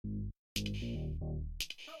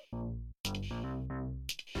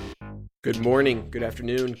Good morning, good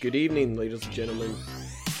afternoon, good evening, ladies and gentlemen.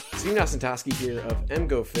 Steve Nosentoski here of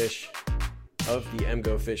MGO Fish, of the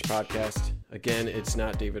MGO Fish podcast. Again, it's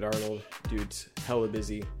not David Arnold. Dude's hella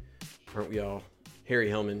busy, aren't we all?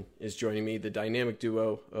 Harry Hellman is joining me, the dynamic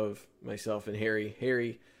duo of myself and Harry.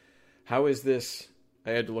 Harry, how is this?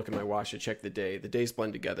 I had to look at my watch to check the day. The days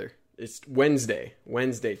blend together. It's Wednesday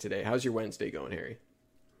today. How's your Wednesday going, Harry?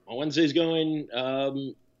 My Wednesday's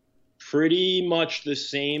going pretty much the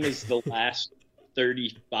same as the last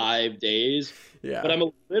 35 days. Yeah. But I'm a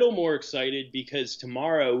little more excited because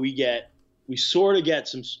tomorrow we sort of get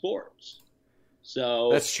some sports. So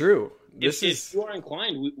that's true. If you are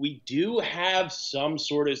inclined, we do have some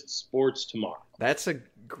sort of sports tomorrow. That's a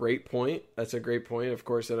great point. Of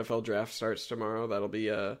course, NFL draft starts tomorrow. That'll be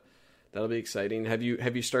exciting. Have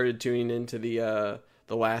you started tuning into the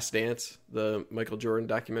Last Dance, the Michael Jordan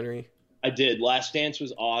documentary? I did. Last Dance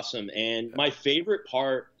was awesome. And my favorite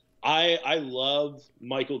part, I love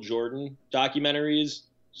Michael Jordan documentaries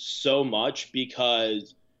so much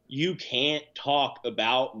because you can't talk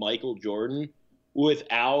about Michael Jordan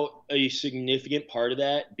without a significant part of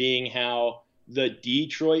that being how the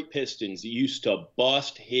Detroit Pistons used to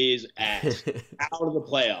bust his ass out of the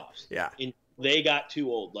playoffs. Yeah. And they got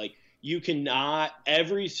too old. Like, you cannot,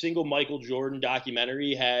 every single Michael Jordan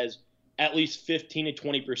documentary has at least 15 to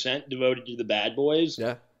 20% devoted to the bad boys.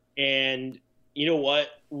 Yeah. And you know what?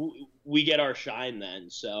 We get our shine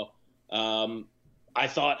then. So I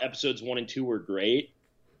thought episodes 1 and 2 were great.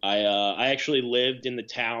 I actually lived in the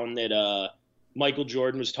town that Michael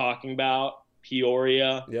Jordan was talking about,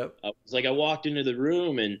 Peoria. Yep. I walked into the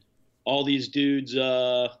room and all these dudes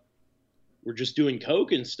were just doing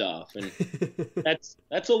coke and stuff. And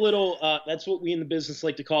that's a little that's what we in the business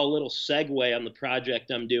like to call a little segue on the project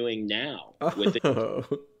I'm doing now with a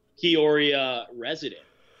Peoria resident.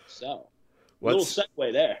 So little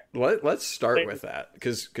segue there. Let's start with that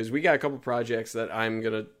because we got a couple projects that I'm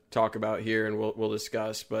gonna talk about here and we'll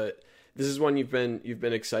discuss. But this is one you've been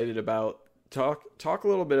excited about. Talk a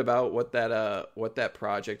little bit about what that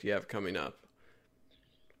project you have coming up.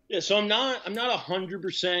 Yeah, so I'm not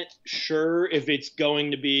 100% sure if it's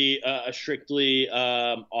going to be a strictly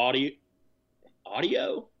audio.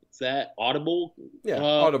 Is that audible? Yeah,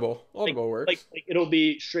 audible works. Like it'll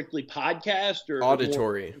be strictly podcast or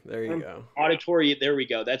auditory. There you go. Auditory. There we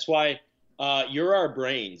go. That's why you're our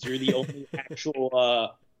brains. You're the only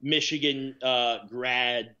actual Michigan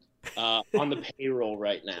grad on the payroll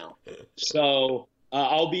right now. So.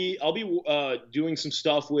 I'll be doing some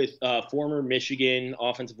stuff with former Michigan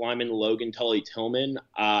offensive lineman Logan Tully-Tillman.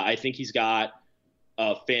 I think he's got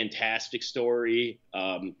a fantastic story.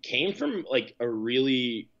 Came from like a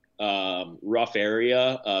really rough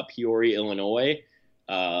area, Peoria, Illinois.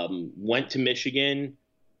 Went to Michigan.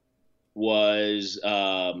 Was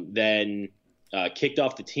then kicked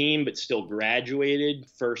off the team, but still graduated.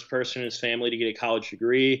 First person in his family to get a college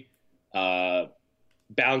degree.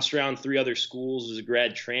 Bounced around 3 other schools as a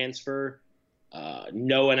grad transfer.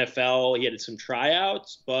 No NFL. He had some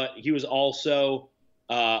tryouts, but he was also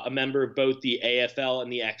a member of both the AFL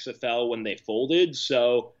and the XFL when they folded.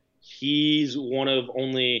 So he's one of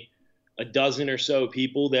only a dozen or so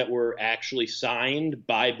people that were actually signed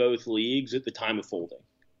by both leagues at the time of folding.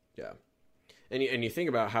 Yeah. And you think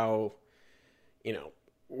about how,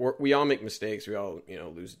 we all make mistakes. We all,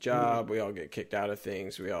 lose a job. We all get kicked out of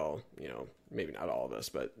things. We all, maybe not all of us,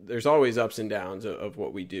 but there's always ups and downs of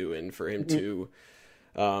what we do. And for him to,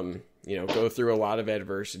 go through a lot of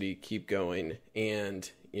adversity, keep going. And,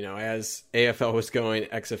 as AFL was going,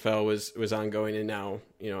 XFL was ongoing. And now,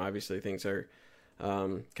 obviously things are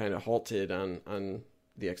kind of halted on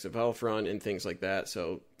the XFL front and things like that.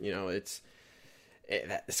 So,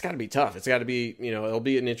 it's got to be tough. It's got to be, it'll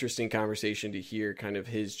be an interesting conversation to hear kind of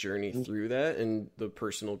his journey through that and the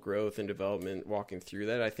personal growth and development walking through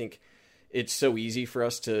that. I think it's so easy for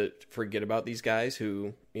us to forget about these guys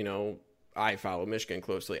who, I follow Michigan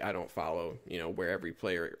closely. I don't follow, where every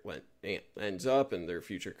player ends up in their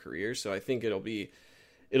future careers. So I think it'll be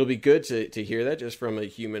good to hear that just from a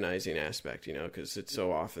humanizing aspect, because it's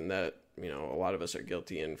so often that, a lot of us are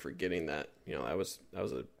guilty in forgetting that, I was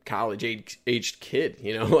a college aged kid,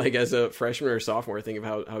 like as a freshman or sophomore, think of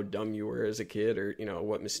how dumb you were as a kid or,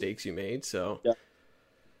 what mistakes you made. So, yeah.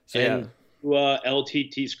 And to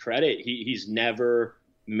LTT's credit, he's never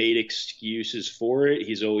made excuses for it.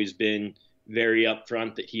 He's always been very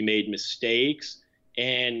upfront that he made mistakes.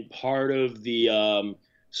 And part of the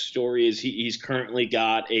story is he's currently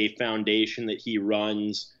got a foundation that he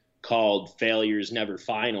runs called Failures Never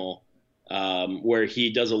Final, where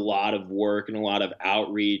he does a lot of work and a lot of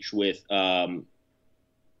outreach with, I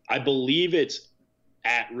believe it's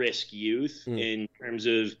at-risk youth in terms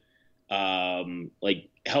of like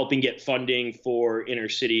helping get funding for inner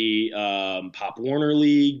city Pop Warner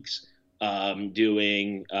leagues,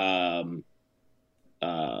 doing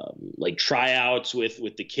like tryouts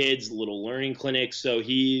with the kids, little learning clinics. So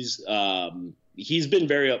he's been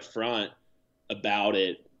very upfront about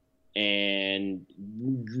it and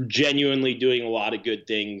genuinely doing a lot of good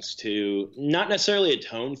things to not necessarily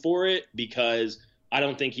atone for it, because I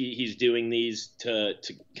don't think he's doing these to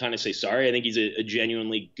kind of say sorry. I think he's a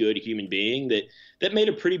genuinely good human being that made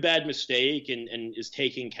a pretty bad mistake and is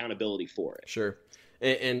taking accountability for it. Sure.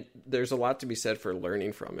 And there's a lot to be said for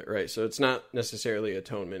learning from it, right? So it's not necessarily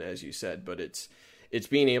atonement, as you said, but it's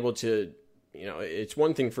being able to, you know, it's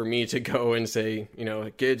one thing for me to go and say, you know,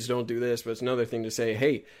 kids don't do this, but it's another thing to say,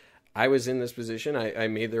 hey, I was in this position, I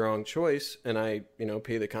made the wrong choice, and I, you know,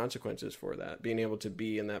 pay the consequences for that. Being able to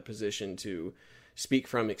be in that position to speak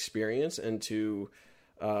from experience and to,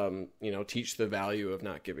 you know, teach the value of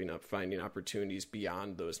not giving up, finding opportunities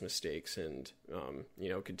beyond those mistakes, and, you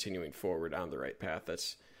know, continuing forward on the right path.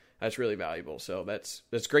 That's really valuable. So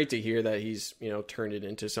that's great to hear that he's, you know, turned it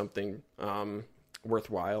into something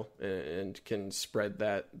worthwhile and can spread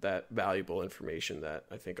that valuable information that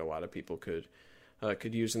I think a lot of people could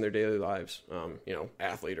use in their daily lives, you know,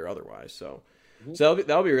 athlete or otherwise. So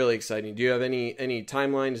that'll be really exciting. Do you have any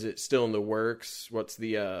timeline? Is it still in the works? What's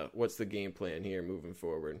the game plan here moving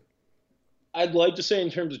forward? I'd like to say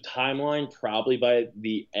in terms of timeline, probably by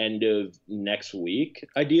the end of next week,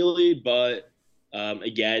 ideally. But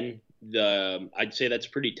again, I'd say that's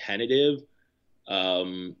pretty tentative.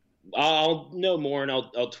 I'll know more and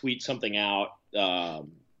I'll tweet something out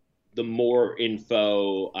the more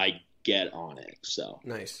info I get on it. So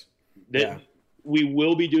nice. We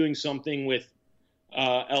will be doing something with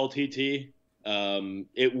LTT.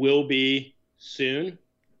 It will be soon.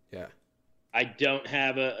 Yeah. I don't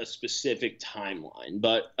have a specific timeline,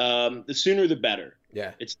 but the sooner the better.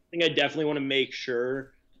 Yeah. It's something I definitely want to make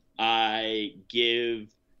sure I give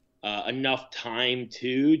enough time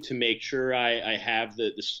to make sure I have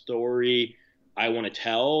the story I want to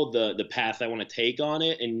tell, the path I want to take on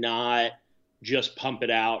it, and not just pump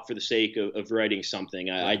it out for the sake of writing something.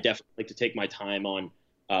 I definitely like to take my time on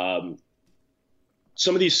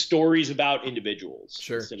some of these stories about individuals.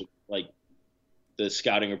 Sure. Instead of like the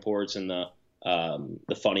scouting reports and the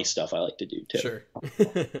funny stuff I like to do too. Sure.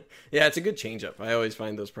 Yeah, it's a good change up. I always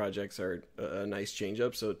find those projects are a nice change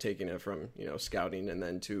up. So taking it from, you know, scouting and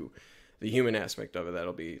then to the human aspect of it,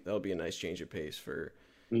 that'll be a nice change of pace for,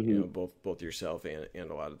 you know, both yourself and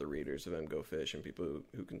a lot of the readers of MGO Fish and people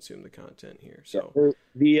who consume the content here. So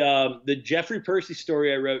the Jeffrey Percy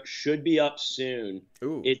story I wrote should be up soon.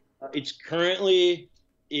 Ooh. It's currently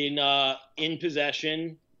in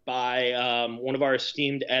possession by one of our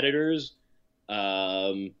esteemed editors.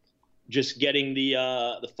 Just getting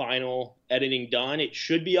the final editing done. It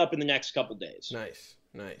should be up in the next couple days.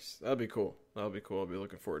 Nice. That'll be cool. I'll be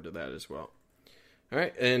looking forward to that as well. All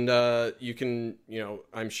right, and you can, you know,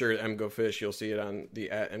 I'm sure at MGO Fish, you'll see it on the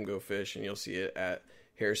at MGO Fish, and you'll see it at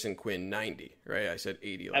Harrison Quinn 90, right? I said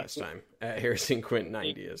 80 last time. At Harrison Quinn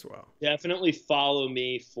 90 as well. Definitely follow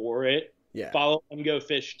me for it. Yeah. Follow MGO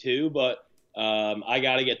Fish too, but I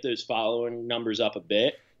got to get those following numbers up a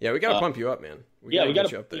bit. Yeah, we got to pump you up, man. We got to get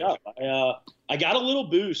you up there. I got a little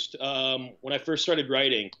boost when I first started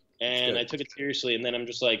writing, and I took it seriously, and then I'm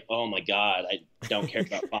just like, oh my God, I don't care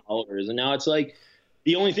about followers. And now it's like,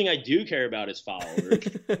 the only thing I do care about is followers.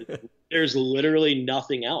 There's literally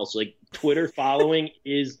nothing else. Like, Twitter following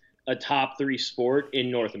is a top 3 sport in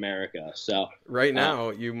North America. So right now,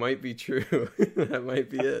 you might be true. That might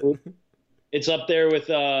be it. It's up there with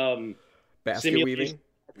basket weaving.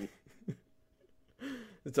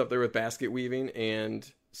 It's up there with basket weaving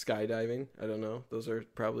and skydiving. I don't know. Those are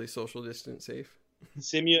probably social distance safe.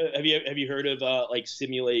 Have you heard of like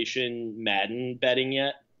simulation Madden betting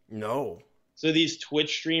yet? No. So these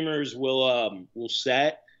Twitch streamers will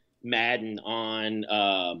set Madden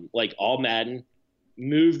on like all Madden,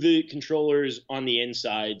 move the controllers on the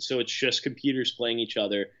inside so it's just computers playing each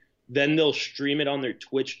other. Then they'll stream it on their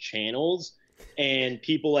Twitch channels, and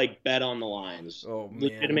people like bet on the lines. Oh man!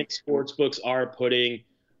 Legitimate sports books are putting.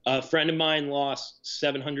 A friend of mine lost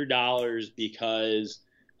 $700 because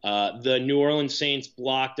the New Orleans Saints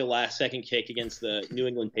blocked a last-second kick against the New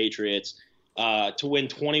England Patriots to win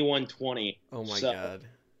 21-20. Oh my God!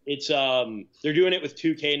 It's they're doing it with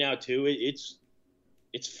 2K now too. It's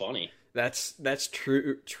funny. That's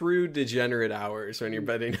true degenerate hours when you're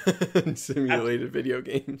betting on simulated video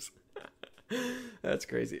games. That's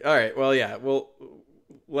crazy. All right. Well, yeah. We'll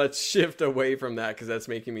let's shift away from that because that's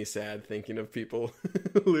making me sad thinking of people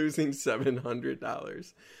losing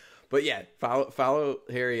 $700. But yeah, follow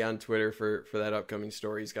Harry on Twitter for that upcoming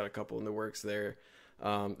story. He's got a couple in the works there.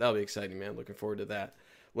 That'll be exciting, man. Looking forward to that.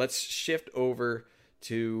 Let's shift over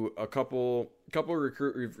to a couple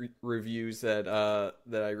recruit reviews that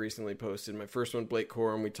I recently posted. My first one, Blake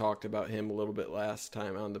Corum. We talked about him a little bit last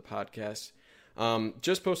time on the podcast.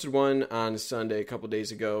 Just posted one on Sunday a couple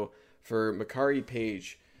days ago for Makari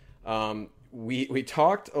Page. We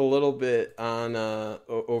talked a little bit on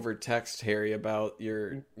over text, Harry, about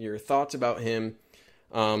your thoughts about him.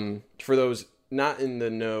 For those not in the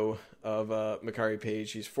know of Makari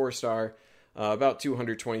Page, he's 4-star, about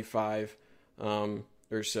 225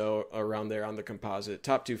 or so around there on the composite,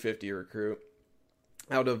 top 250 recruit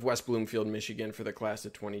out of West Bloomfield, Michigan for the class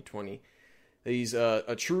of 2020. He's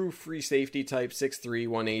a true free safety type, 6'3",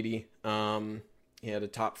 180. He had a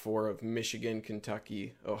top 4 of Michigan,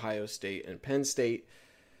 Kentucky, Ohio State, and Penn State.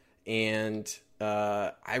 And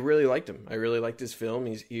I really liked him. I really liked his film.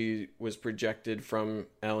 He was projected from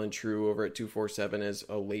Alan True over at 247 as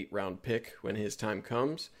a late round pick when his time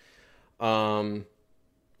comes.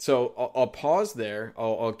 So I'll pause there.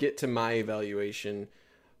 I'll get to my evaluation,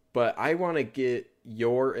 but I want to get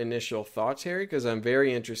your initial thoughts, Harry, because I'm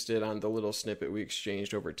very interested on the little snippet we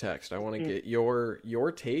exchanged over text. I want to get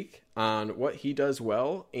your take on what he does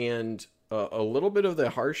well and a little bit of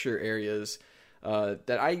the harsher areas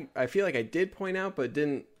that I feel like I did point out, but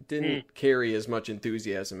didn't carry as much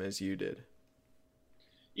enthusiasm as you did.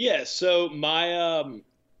 Yeah. So my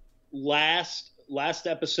last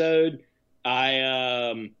episode,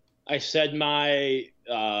 I said my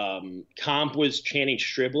comp was Channing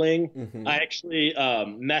Stribling. Mm-hmm. I actually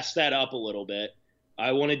messed that up a little bit.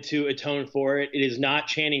 I wanted to atone for it. It is not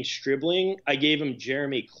Channing Stribling. I gave him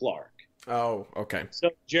Jeremy Clark. Oh, okay. So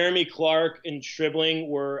Jeremy Clark and Stribling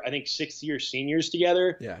were, I think, 6th-year seniors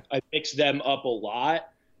together. Yeah. I mixed them up a lot.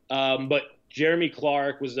 But Jeremy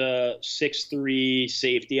Clark was a 6'3"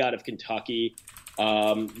 safety out of Kentucky.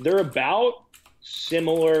 They're about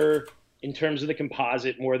similar in terms of the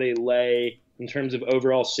composite, more they lay in terms of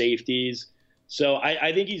overall safeties. So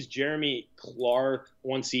I think he's Jeremy Clark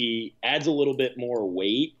once he adds a little bit more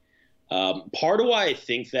weight. Part of why I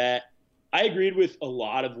think that, I agreed with a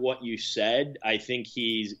lot of what you said. I think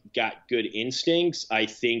he's got good instincts. I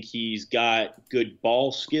think he's got good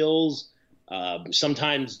ball skills.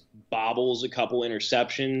 Sometimes bobbles a couple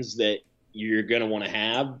interceptions that you're going to want to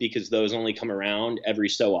have because those only come around every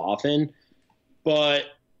so often. But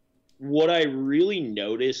what I really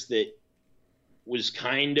noticed that was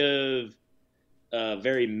kind of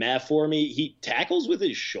very meh for me, he tackles with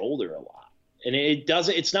his shoulder a lot. And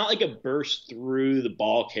it's not like a burst through the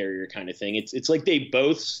ball carrier kind of thing. It's like they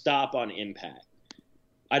both stop on impact.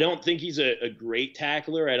 I don't think he's a great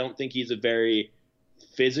tackler. I don't think he's a very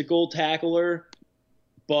physical tackler,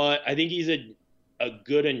 but I think he's a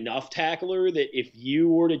good enough tackler that if you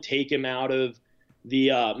were to take him out of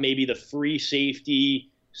the maybe the free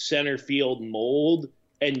safety center field mold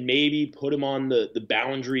and maybe put him on the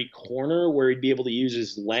boundary corner where he'd be able to use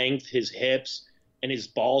his length, his hips, and his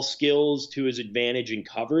ball skills to his advantage in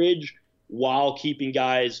coverage while keeping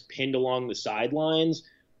guys pinned along the sidelines,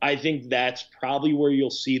 I think that's probably where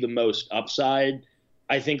you'll see the most upside.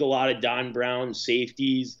 I think a lot of Don Brown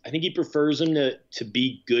safeties, I think he prefers them to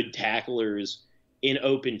be good tacklers in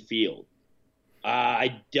open field.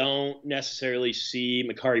 I don't necessarily see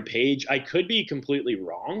Makari Page. I could be completely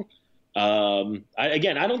wrong. I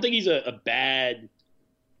don't think he's a bad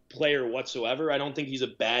player whatsoever. I don't think he's a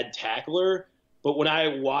bad tackler. But when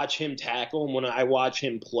I watch him tackle and when I watch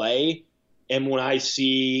him play and when I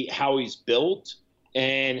see how he's built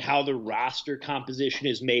and how the roster composition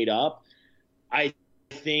is made up, I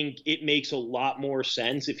think it makes a lot more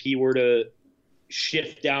sense if he were to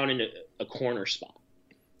shift down into a corner spot.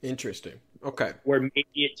 Interesting. Okay. Where maybe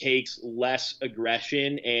it takes less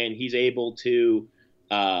aggression and he's able to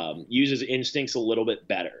use his instincts a little bit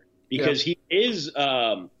better. Because he is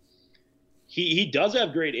he does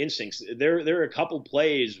have great instincts. There are a couple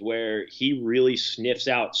plays where he really sniffs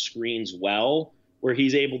out screens well, where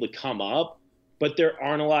he's able to come up, but there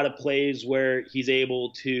aren't a lot of plays where he's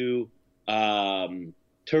able to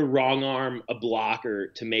wrong arm a blocker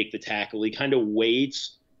to make the tackle. He kind of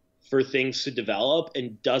waits for things to develop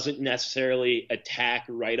and doesn't necessarily attack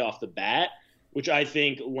right off the bat, which I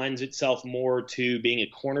think lends itself more to being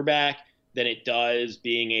a cornerback than it does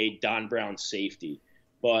being a Don Brown safety.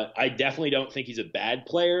 But I definitely don't think he's a bad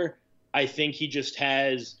player. I think he just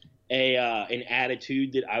has an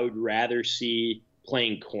attitude that I would rather see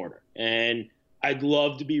playing corner. And I'd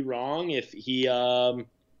love to be wrong if he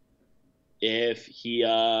if he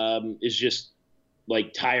is just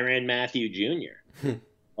like Tyrann Mathieu Jr.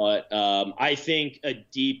 But I think a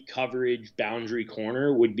deep coverage boundary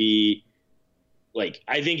corner would be like,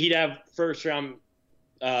 I think he'd have first round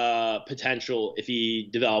potential if he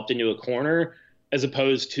developed into a corner, as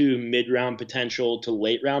opposed to mid round potential to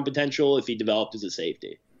late round potential if he developed as a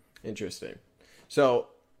safety. Interesting. So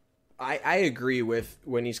I agree with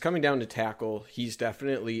when he's coming down to tackle, he's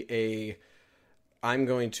definitely I'm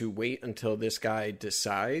going to wait until this guy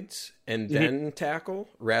decides and then tackle,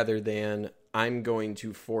 rather than I'm going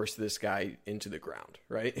to force this guy into the ground,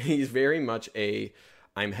 right? He's very much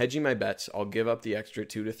I'm hedging my bets. I'll give up the extra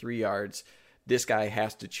 2 to 3 yards. This guy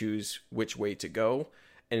has to choose which way to go,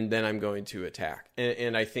 and then I'm going to attack.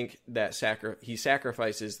 And I think that he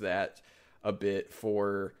sacrifices that a bit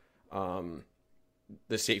for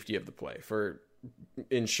the safety of the play, for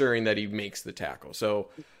ensuring that he makes the tackle. So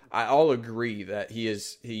I'll agree that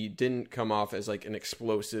he didn't come off as like an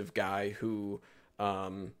explosive guy who,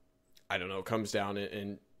 I don't know, comes down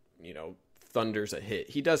and thunders a hit.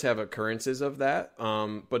 He does have occurrences of that,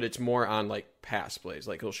 but it's more on like pass plays.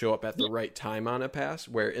 Like he'll show up at the right time on a pass,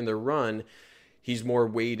 where in the run, he's more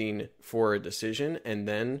waiting for a decision and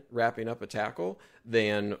then wrapping up a tackle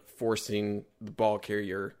than forcing the ball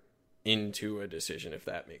carrier into a decision, if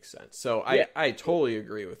that makes sense. So yeah. I totally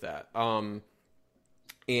agree with that.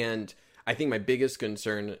 And I think my biggest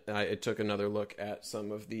concern, I took another look at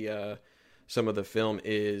some of the film,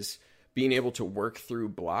 is being able to work through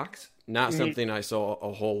blocks. Not something I saw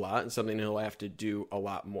a whole lot, and something he'll have to do a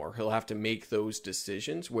lot more. He'll have to make those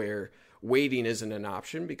decisions where waiting isn't an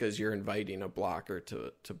option because you're inviting a blocker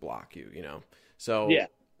to block you, So, yeah.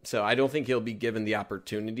 So I don't think he'll be given the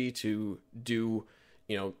opportunity to do,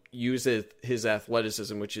 use his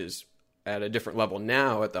athleticism, which is at a different level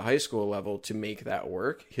now at the high school level, to make that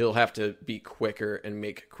work. He'll have to be quicker and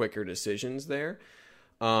make quicker decisions there.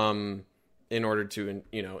 In order to,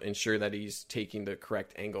 ensure that he's taking the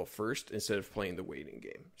correct angle first instead of playing the waiting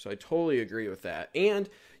game. So I totally agree with that. And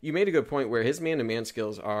you made a good point where his man-to-man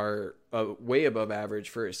skills are way above average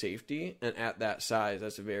for a safety. And at that size,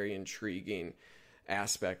 that's a very intriguing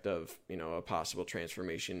aspect of, a possible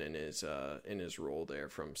transformation in his role there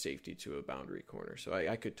from safety to a boundary corner. So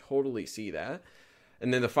I could totally see that.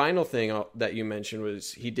 And then the final thing that you mentioned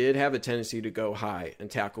was he did have a tendency to go high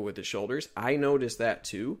and tackle with his shoulders. I noticed that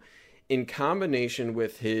too. In combination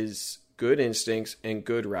with his good instincts and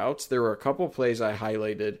good routes, there were a couple plays I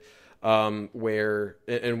highlighted where,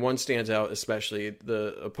 and one stands out especially,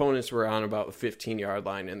 the opponents were on about the 15-yard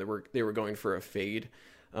line, and they were going for a fade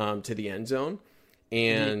to the end zone,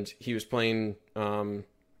 and he was playing, I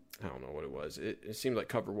don't know what it was. It seemed like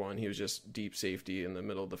cover one. He was just deep safety in the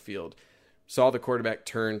middle of the field. Saw the quarterback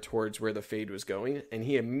turn towards where the fade was going, and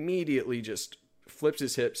he immediately just flips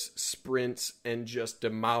his hips, sprints, and just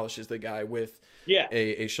demolishes the guy with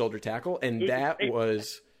a shoulder tackle. And that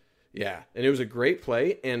was, and it was a great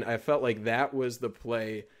play. And I felt like that was the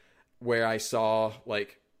play where I saw,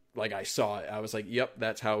 like I saw it. I was like, yep,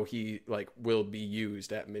 that's how he will be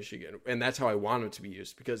used at Michigan. And that's how I want him to be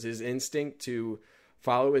used, because his instinct to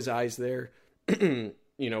follow his eyes there,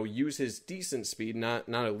 use his decent speed, not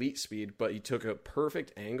elite speed, but he took a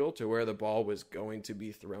perfect angle to where the ball was going to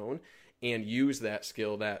be thrown, and use that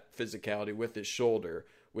skill, that physicality with his shoulder,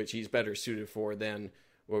 which he's better suited for than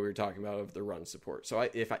what we were talking about of the run support. So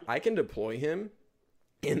if I can deploy him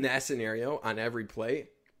in that scenario on every play,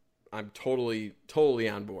 I'm totally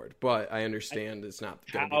on board. But I understand it's not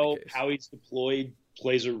going to be the case. How he's deployed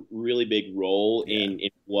plays a really big role in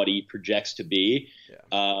what he projects to be.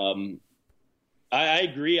 Yeah. I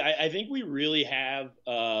agree. I think we really have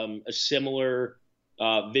a similar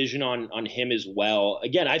vision on him as well.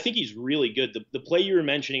 Again, I think he's really good. The play you were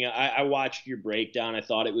mentioning, I watched your breakdown. I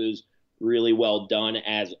thought it was really well done,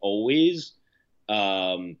 as always.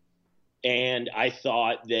 And I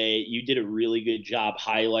thought that you did a really good job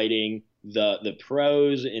highlighting the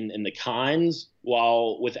pros and the cons,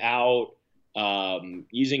 while without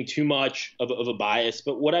using too much of a bias.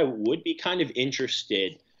 But what I would be kind of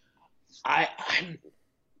interested,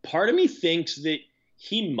 part of me thinks that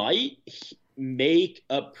he might make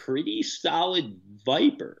a pretty solid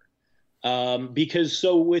Viper, because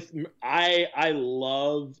I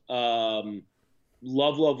love RJ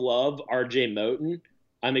Moten.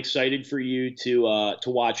 I'm excited for you to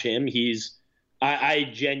watch him.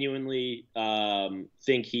 I genuinely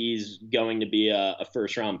think he's going to be a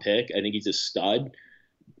first round pick. I think he's a stud.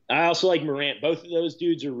 I also like Morant. Both of those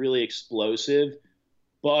dudes are really explosive,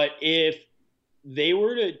 but if they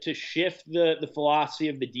were to shift the philosophy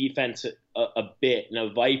of the defense a bit, and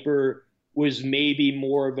a Viper was maybe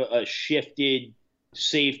more of a shifted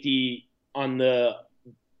safety on the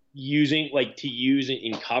using like to use it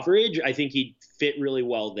in coverage, I think he'd fit really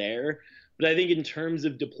well there. But I think in terms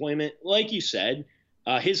of deployment, like you said,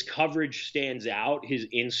 his coverage stands out, his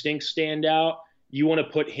instincts stand out. You want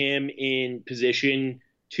to put him in position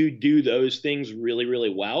to do those things really,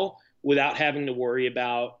 really well without having to worry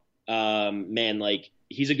about, man, like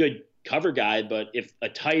he's a good cover guy, but if a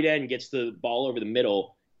tight end gets the ball over the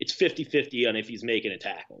middle, it's 50-50 on if he's making a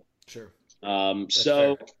tackle. Sure.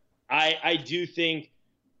 So I do think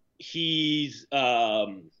he's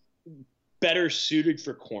better suited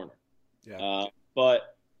for corner. Yeah.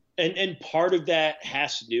 But part of that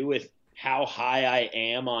has to do with how high I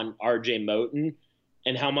am on RJ Moten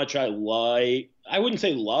and how much I wouldn't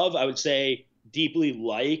say love, I would say deeply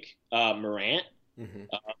like Morant. Mm-hmm.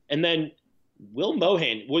 And then Will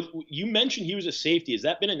Mohan, you mentioned he was a safety. Has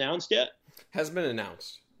that been announced yet? Has been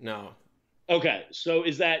announced. No. Okay. So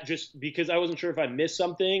is that just because I wasn't sure if I missed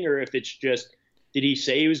something or if it's just, did he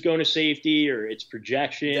say he was going to safety or it's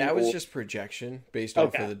projection? That was just projection based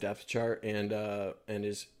off of the depth chart and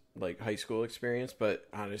his like high school experience. But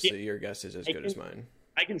honestly, your guess is as good as mine.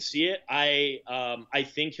 I can see it. I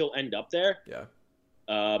think he'll end up there. Yeah.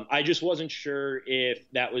 I just wasn't sure if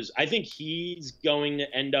that was. I think he's going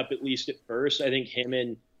to end up at least at first. I think him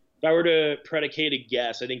and if I were to predicate a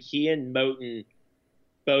guess, I think he and Moten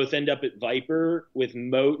both end up at Viper with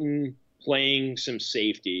Moten playing some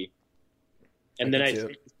safety. And then I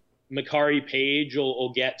think Makari Page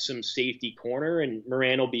will get some safety corner, and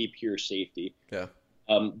Moran will be pure safety. Yeah.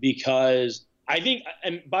 Because I think,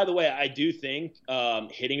 and by the way, I do think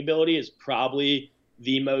hitting ability is probably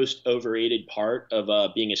the most overrated part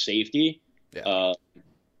of being a safety. Yeah.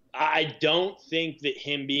 I don't think that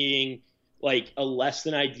him being like a less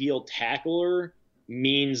than ideal tackler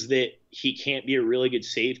means that he can't be a really good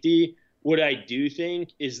safety. What I do think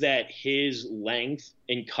is that his length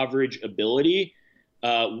and coverage ability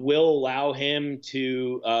will allow him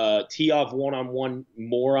to tee off one-on-one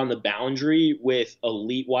more on the boundary with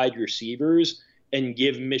elite wide receivers and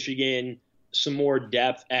give Michigan some more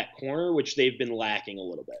depth at corner, which they've been lacking a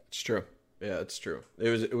little bit. It's true. Yeah, it's true.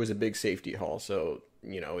 It was a big safety haul. So,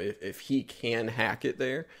 if he can hack it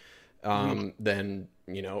there, then,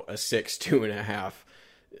 a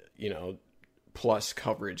 6'2.5", plus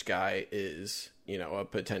coverage guy is, a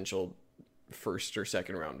potential first or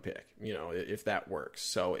second round pick, if that works.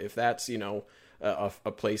 So if that's, a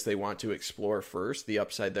place they want to explore first, the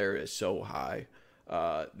upside there is so high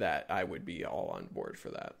that I would be all on board for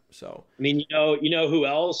that. So, I mean, you know who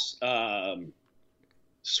else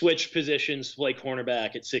switched positions to play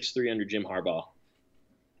cornerback at 6'3" under Jim Harbaugh?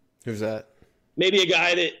 Who's that? Maybe a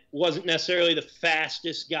guy that wasn't necessarily the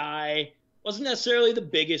fastest guy, wasn't necessarily the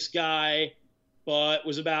biggest guy, but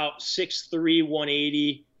was about 6'3",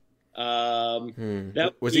 180.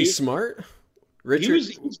 Was he smart? Richard?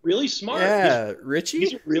 He was really smart. Yeah, Richie?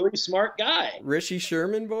 He's a really smart guy. Richie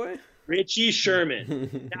Sherman, boy? Richie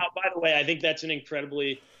Sherman. Now, by the way, I think that's an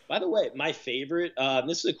incredibly... By the way, my favorite...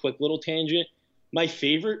 this is a quick little tangent. My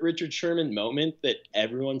favorite Richard Sherman moment that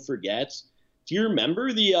everyone forgets. Do you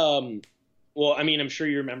remember the... well, I mean, I'm sure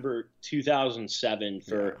you remember 2007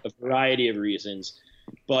 for a variety of reasons.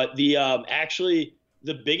 But the actually...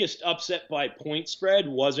 The biggest upset by point spread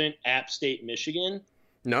wasn't App State, Michigan.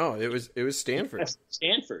 No, it was Stanford.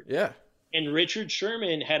 Stanford. Yeah. And Richard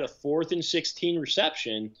Sherman had a 4th and 16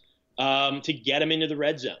 reception to get him into the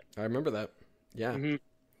red zone. I remember that. Yeah. Mm-hmm.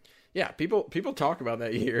 Yeah, people talk about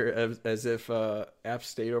that year as if App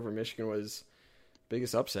State over Michigan was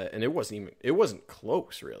biggest upset, and it wasn't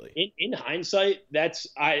close really. In hindsight,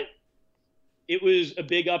 it was a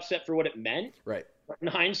big upset for what it meant. Right. In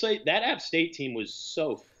hindsight, that App State team was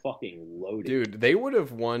so fucking loaded. Dude, they would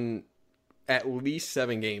have won at least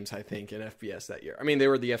 7 games, I think, in FBS that year. I mean, they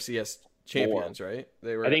were the FCS champions, right?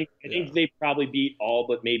 They were. I think they probably beat all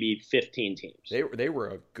but maybe 15 teams. They were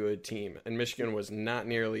a good team, and Michigan was not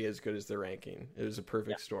nearly as good as their ranking. It was a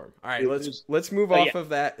perfect storm. All right, let's move off of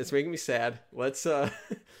that. It's making me sad. Let's So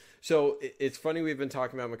it's funny we've been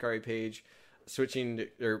talking about Makari Page switching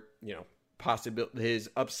or possibly his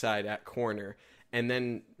upside at corner. And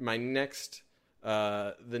then the next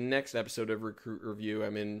episode of Recruit Review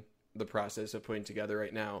I'm in the process of putting together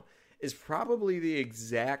right now is probably the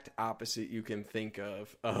exact opposite you can think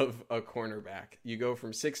of a cornerback. You go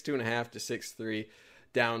from 6'2.5" to 6'3",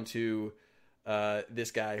 down to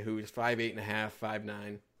this guy who's 5'8.5",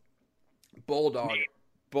 5'9",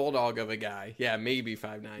 bulldog of a guy. Yeah, maybe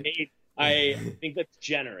 5'9". I think that's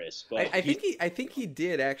generous, but I think he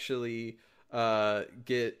did actually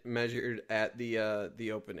get measured at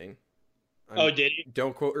the opening. Did he?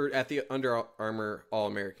 Don't quote, or at the Under Armour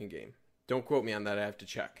All-American game. Don't quote me on that. I have to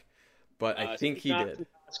check. but I think he did.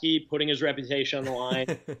 Putting his reputation on the line.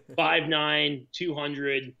 5'9",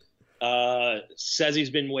 200. Says he's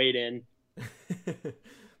been weighed in.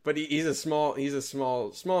 But he's a small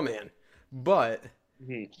man. But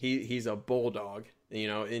Mm-hmm. he's a bulldog. You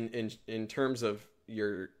know, in terms of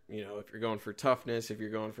your, you know, if you're going for toughness, if you're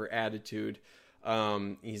going for attitude,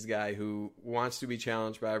 he's a guy who wants to be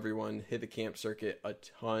challenged by everyone. Hit the camp circuit a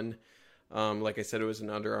ton. Like I said, it was an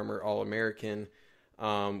Under Armour All-American.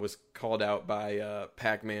 Was called out by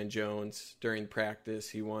Pac-Man Jones during practice.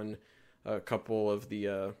 He won a couple of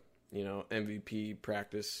the MVP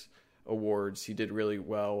practice awards. He did really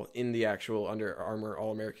well in the actual Under Armour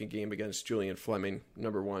All-American game against Julian Fleming,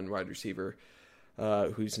 number 1 wide receiver,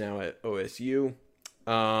 who's now at OSU.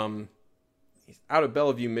 He's out of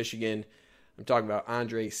Bellevue, Michigan. I'm talking about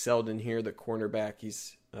Andre Seldon here, the cornerback.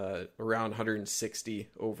 He's around 160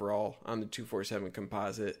 overall on the 247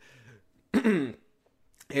 composite.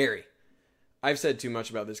 Harry, I've said too much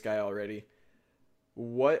about this guy already.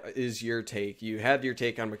 What is your take? You had your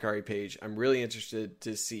take on Makari Page. I'm really interested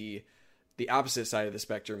to see the opposite side of the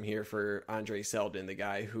spectrum here for Andre Seldon, the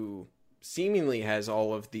guy who seemingly has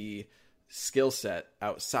all of the skill set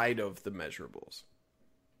outside of the measurables.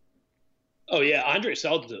 Oh, yeah. Andre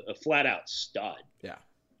Seldon's a flat-out stud. Yeah.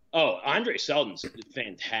 Oh, Andre Seldon's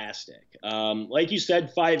fantastic. Like you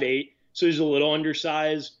said, 5'8", so he's a little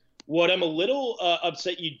undersized. What I'm a little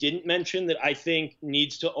upset you didn't mention that I think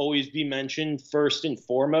needs to always be mentioned first and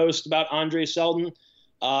foremost about Andre Seldon,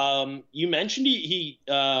 you mentioned he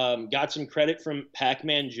got some credit from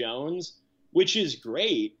Pac-Man Jones, which is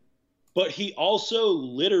great, but he also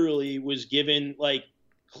literally was given like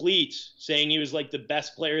cleats saying he was like the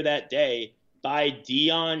best player that day by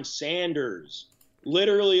Deion Sanders.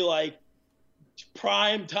 Literally, like,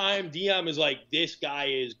 prime time Deion is like, this guy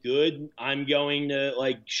is good. I'm going to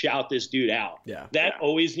like shout this dude out. Yeah. That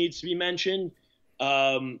always needs to be mentioned.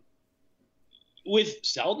 With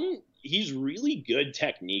Seldon, he's really good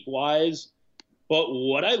technique wise, but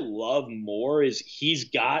what I love more is he's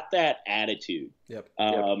got that attitude. Yep.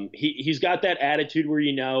 He's got that attitude where,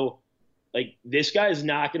 you know, like, this guy's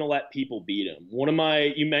not going to let people beat him.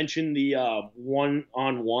 You mentioned the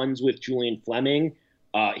one-on-ones with Julian Fleming.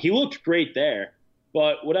 He looked great there.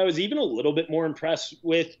 But what I was even a little bit more impressed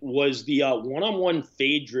with was the one-on-one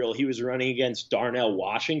fade drill he was running against Darnell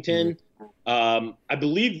Washington. I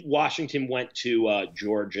believe Washington went to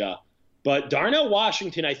Georgia. But Darnell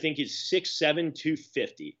Washington, I think, is 6'7",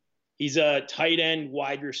 250. He's a tight end,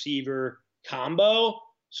 wide receiver combo.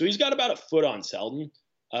 So he's got about a foot on Seldon.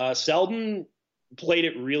 Seldon played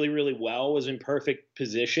it really, really well, was in perfect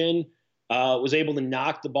position, was able to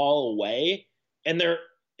knock the ball away. And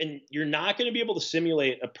you're not going to be able to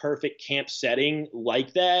simulate a perfect camp setting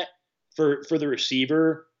like that for the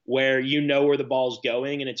receiver where you know where the ball's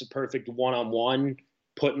going and it's a perfect one-on-one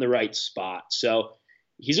put in the right spot. So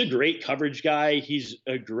he's a great coverage guy. He's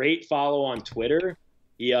a great follow on Twitter.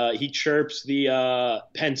 He chirps the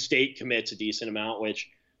Penn State commits a decent amount, which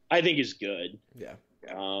I think is good. Yeah.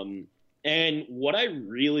 And what I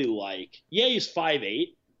really like, he's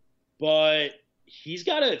 5'8", but he's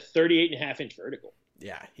got a 38.5-inch vertical.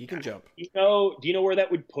 Yeah, he can jump. Do you know where that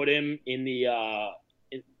would put him in the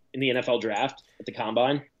in the NFL draft at the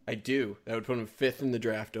combine? I do. That would put him 5th in the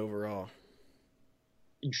draft overall.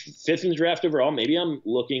 5th in the draft overall? Maybe I'm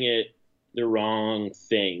looking at the wrong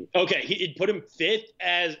thing. Okay, he'd put him 5th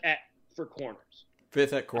for corners.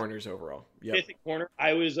 5th at corners overall. Yep. 5th at corner.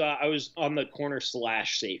 I was on the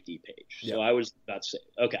corner/safety page, so I was about to say,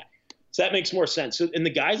 okay, so that makes more sense. So, and the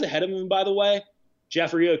guys ahead of him, by the way,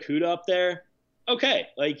 Jeffrey Okudah up there. Okay,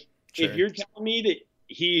 like, sure. If you're telling me that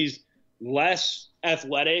he's less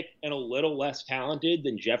athletic and a little less talented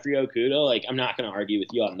than Jeffrey Okudah, like, I'm not going to argue with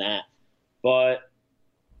you on that. But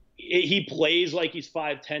he plays like he's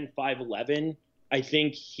 5'10", 5'11". I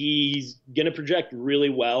think he's going to project really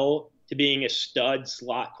well to being a stud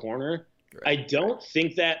slot corner. Right. I don't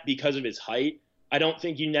think that because of his height. I don't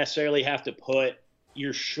think you necessarily have to put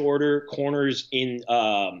your shorter corners in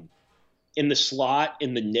the slot,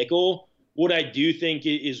 in the nickel. What I do think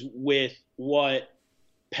is with what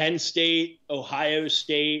Penn State, Ohio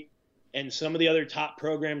State, and some of the other top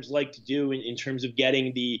programs like to do in terms of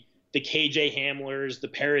getting the KJ Hamlers, the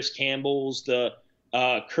Paris Campbells, the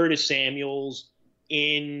Curtis Samuels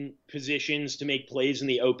in positions to make plays in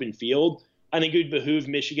the open field, I think it would behoove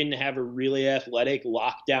Michigan to have a really athletic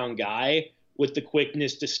lockdown guy with the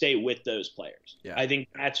quickness to stay with those players. Yeah. I think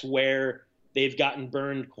that's where they've gotten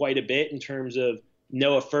burned quite a bit in terms of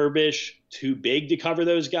Noah Furbish, too big to cover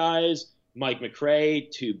those guys. Mike McCray,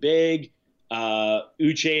 too big.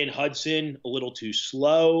 Uche and Hudson, a little too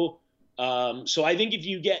slow. So I think if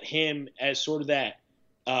you get him as sort of that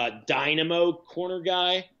dynamo corner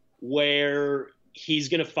guy where he's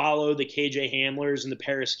going to follow the KJ Hamlers and the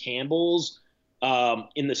Paris Campbells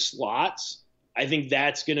in the slots, I think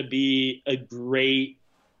that's going to be a great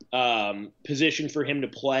position for him to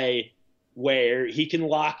play, where he can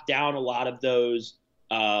lock down a lot of those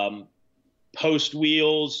post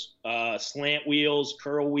wheels, slant wheels,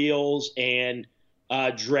 curl wheels, and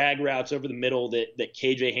drag routes over the middle that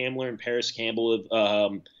KJ Hamler and Paris Campbell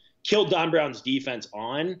have killed Don Brown's defense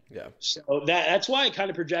on. Yeah. So that's why I kind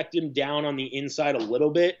of project him down on the inside a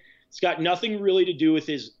little bit. It's got nothing really to do with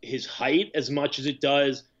his height as much as it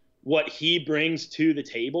does what he brings to the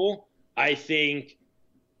table. I think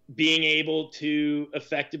being able to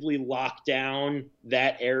effectively lock down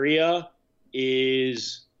that area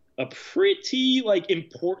is a pretty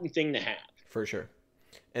important thing to have. For sure.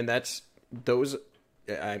 And that's those.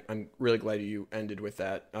 I'm really glad you ended with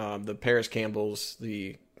that. The Paris Campbells,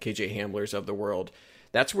 the KJ Hamlers of the world.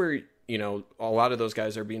 That's where, a lot of those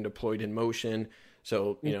guys are being deployed in motion.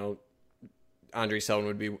 So, Andre Seldon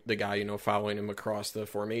would be the guy, following him across the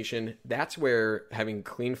formation. That's where having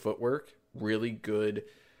clean footwork, really good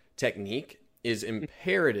technique is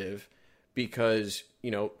imperative, because,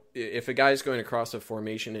 if a guy's going across a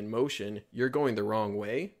formation in motion, you're going the wrong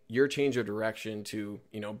way. Your change of direction to,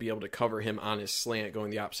 be able to cover him on his slant going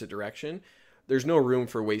the opposite direction. There's no room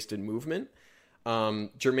for wasted movement.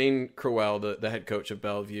 Jermaine Crowell, the head coach of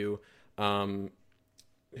Bellevue, who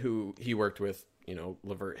he worked with,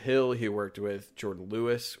 Lavert Hill, he worked with Jordan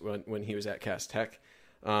Lewis when he was at Cass Tech.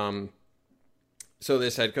 So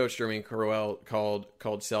this head coach, Jermaine Crowell,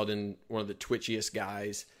 called Seldon one of the twitchiest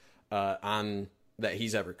guys that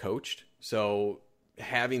he's ever coached. So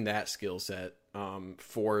having that skill set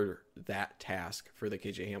for that task for the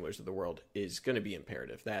KJ Hamlers of the world is going to be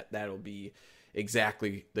imperative. That'll be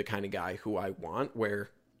exactly the kind of guy who I want, where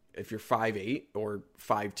if you're 5'8" or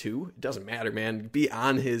 5'2", it doesn't matter, man. Be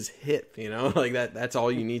on his hip, that's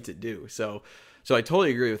all you need to do. So I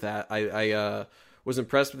totally agree with that. I was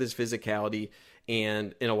impressed with his physicality,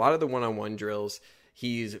 and in a lot of the one-on-one drills,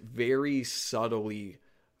 he's very subtly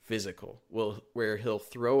physical, where he'll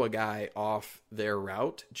throw a guy off their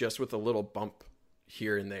route just with a little bump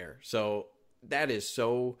here and there. So that is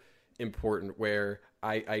so important, where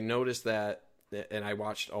I noticed that, and I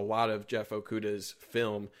watched a lot of Jeff Okuda's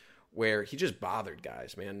film, where he just bothered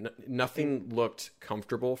guys, man. Nothing looked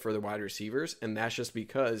comfortable for the wide receivers, and that's just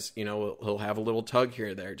because, he'll have a little tug here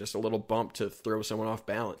or there, just a little bump to throw someone off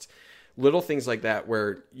balance. Little things like that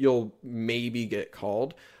where you'll maybe get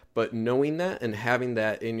called, but knowing that and having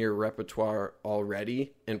that in your repertoire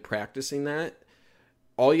already and practicing that,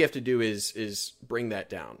 all you have to do is bring that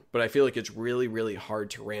down. But I feel like it's really, really hard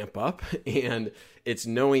to ramp up, and it's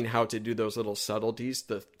knowing how to do those little subtleties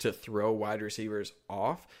to throw wide receivers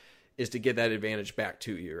off is to get that advantage back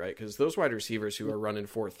to you, right? Because those wide receivers who are running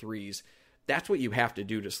 4.3s, that's what you have to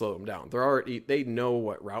do to slow them down. They know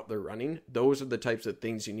what route they're running. Those are the types of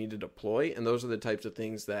things you need to deploy, and those are the types of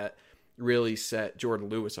things that really set Jordan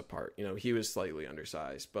Lewis apart. He was slightly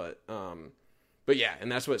undersized, but yeah,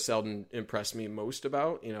 and that's what Seldon impressed me most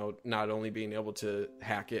about, not only being able to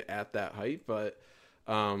hack it at that height, but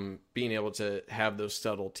being able to have those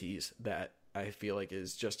subtleties that I feel like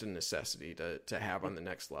is just a necessity to have on the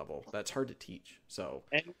next level. That's hard to teach. So,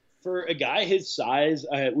 and for a guy his size,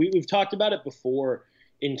 we've talked about it before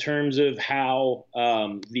in terms of how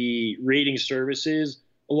the rating services,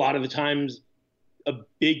 a lot of the times, a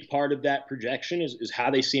big part of that projection is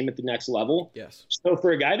how they see him at the next level. Yes. So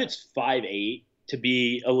for a guy that's 5'8" to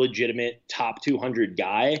be a legitimate top 200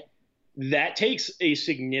 guy, that takes a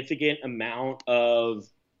significant amount of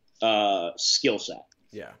skill set.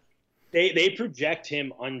 Yeah. They project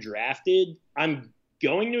him undrafted. I'm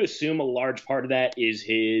going to assume a large part of that is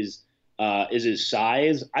his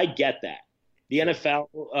size. I get that. The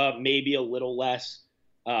NFL may be a little less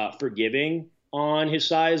forgiving on his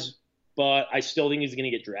size, but I still think he's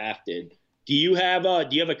going to get drafted. Do you have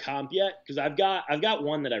a comp yet? Because I've got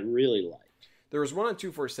one that I really like. There was one on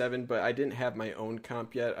 247, but I didn't have my own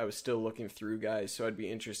comp yet. I was still looking through guys, so I'd be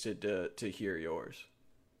interested to hear yours.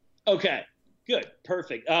 Okay, good,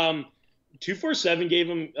 perfect. 247 gave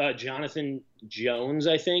him Jonathan Jones,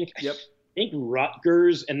 I think. Yep. I think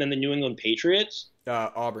Rutgers, and then the New England Patriots.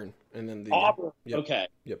 Auburn, and then the Auburn. Yep. Okay.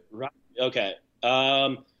 Yep. Okay.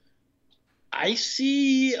 I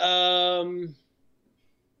see. I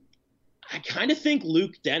kind of think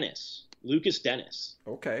Lucas Dennis.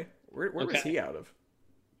 Okay. Where was he out of?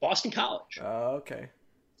 Boston College. Okay.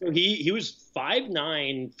 So he was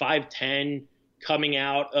 5'9", 5'10", coming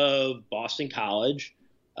out of Boston College.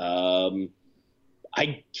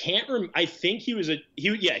 I can't remember. I think he was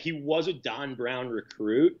a Don Brown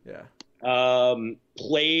recruit. Yeah.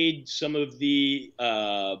 Played some of the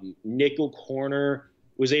nickel corner,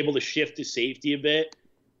 was able to shift to safety a bit.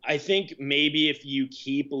 I think maybe if you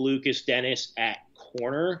keep Lucas Dennis at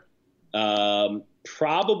corner,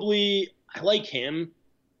 probably I like him.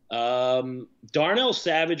 Darnell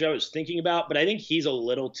Savage I was thinking about, but I think he's a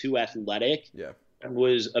little too athletic. Yeah. And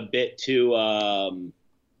was a bit too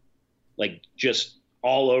like just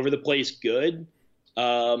all over the place good.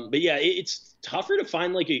 But yeah, it's tougher to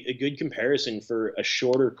find like a good comparison for a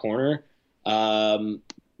shorter corner.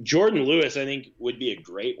 Jordan Lewis, I think, would be a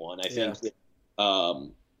great one. I think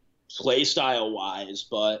that, play style wise,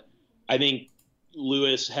 but I think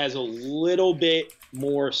Lewis has a little bit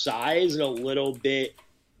more size and a little bit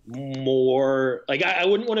more like I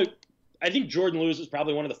wouldn't want to. I think Jordan Lewis is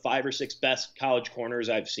probably one of the 5 or 6 best college corners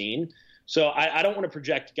I've seen. So I don't want to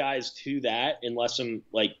project guys to that unless I'm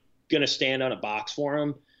like going to stand on a box for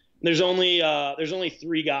them. There's only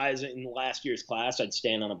 3 guys in last year's class I'd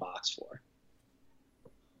stand on a box for.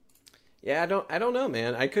 Yeah, I don't know,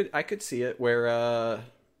 man. I could see it where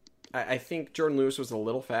I think Jordan Lewis was a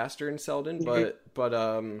little faster in Selden, but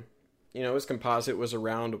his composite was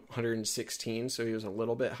around 116, so he was a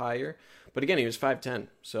little bit higher. But again, he was 5'10",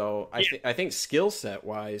 so I think skill set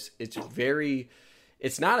wise, it's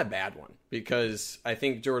not a bad one, because I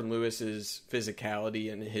think Jordan Lewis's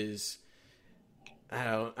physicality and his I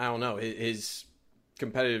don't know, his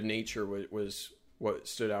competitive nature was what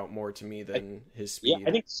stood out more to me than his speed. Yeah,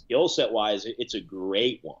 I think skill set wise, it's a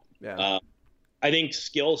great one. Yeah. I think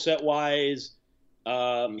skill set wise,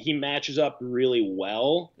 he matches up really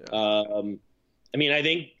well. Yeah. I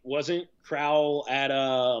think wasn't Crowell at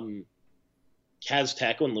Caz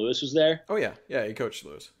Tech when Lewis was there? Oh yeah, he coached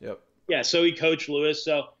Lewis. Yep. Yeah, so he coached Lewis.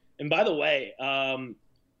 So, and by the way,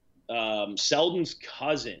 Selden's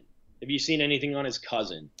cousin. Have you seen anything on his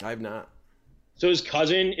cousin? I've not. So his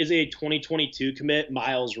cousin is a 2022 commit,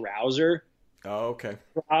 Miles Rouser. Oh, okay.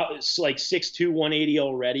 It's like 6'2", 180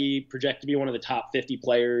 already, projected to be one of the top 50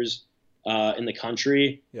 players in the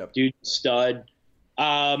country. Yep. Dude, stud.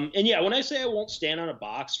 And yeah, when I say I won't stand on a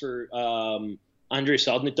box for Andre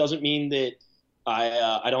Selden, it doesn't mean that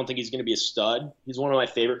I don't think he's going to be a stud. He's one of my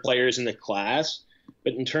favorite players in the class.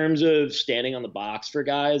 But in terms of standing on the box for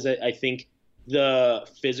guys, I think the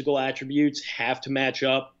physical attributes have to match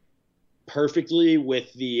up perfectly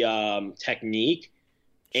with the technique.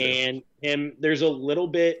 Sure. And there's a little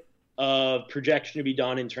bit of projection to be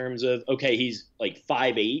done in terms of, okay, he's like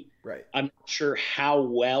 5'8". Right. I'm not sure how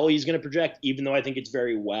well he's going to project, even though I think it's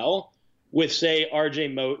very well. With, say,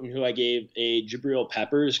 RJ Moten, who I gave a Jabril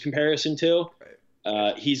Peppers comparison to.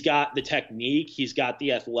 Right. He's got the technique, he's got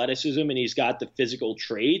the athleticism, and he's got the physical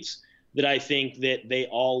traits that I think that they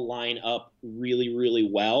all line up really, really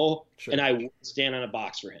well. Sure. And I would stand on a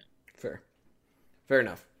box for him. Fair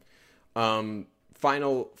enough.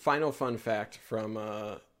 Final fun fact from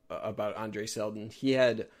about Andre Selden. He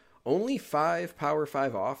had only 5 Power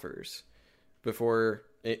 5 offers before,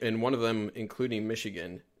 and one of them including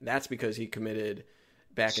Michigan. That's because he committed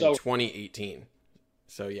back in 2018.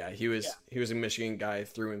 So yeah, he was a Michigan guy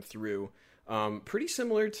through and through. Pretty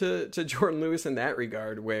similar to Jordan Lewis in that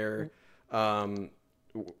regard, where Jordan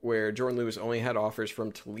Lewis only had offers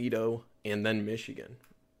from Toledo and then Michigan,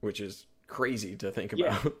 which is crazy to think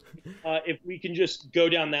about. If we can just go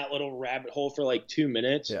down that little rabbit hole for like 2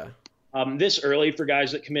 minutes. Yeah. This early for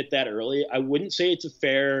guys that commit that early, I wouldn't say it's a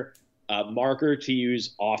fair marker to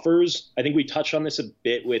use offers. I think we touched on this a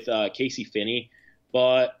bit with Casey Finney,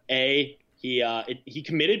 but he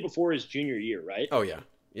committed before his junior year, right? Oh yeah.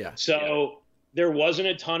 Yeah. So there wasn't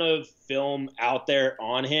a ton of film out there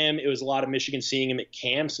on him. It was a lot of Michigan seeing him at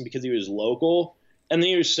camps, and because he was local, and then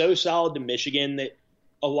he was so solid to Michigan that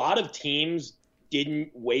a lot of teams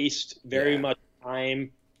didn't waste very much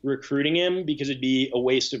time recruiting him because it'd be a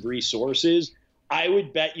waste of resources. I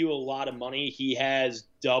would bet you a lot of money he had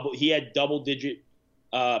double-digit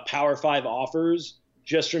Power 5 offers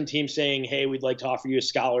just from teams saying, hey, we'd like to offer you a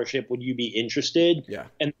scholarship. Would you be interested? Yeah.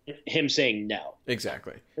 And him saying no.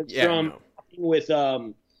 Exactly. From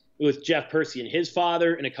with Jeff Percy and his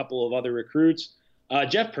father and a couple of other recruits.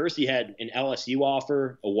 Jeff Percy had an LSU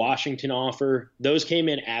offer, a Washington offer. Those came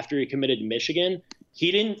in after he committed to Michigan.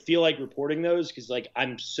 He didn't feel like reporting those because, like,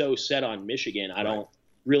 I'm so set on Michigan, I don't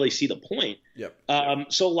really see the point. Yep.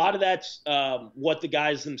 So a lot of that's what the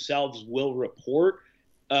guys themselves will report.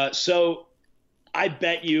 So I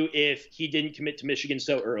bet you if he didn't commit to Michigan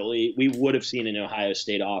so early, we would have seen an Ohio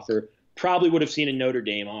State offer, probably would have seen a Notre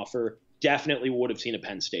Dame offer, definitely would have seen a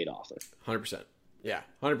Penn State offer. 100%. Yeah,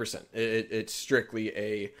 100%. It's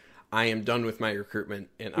strictly I am done with my recruitment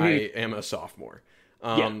and I am a sophomore.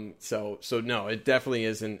 So no, it definitely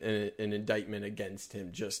isn't an indictment against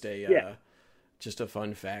him. Just a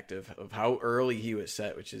fun fact of how early he was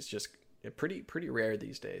set, which is just pretty rare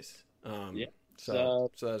these days. So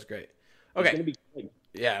that was great. Okay.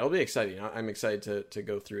 Yeah, it'll be exciting. I'm excited to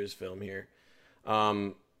go through his film here.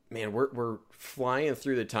 Man, we're flying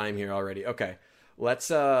through the time here already. Okay. Let's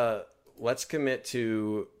commit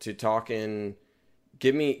to talking.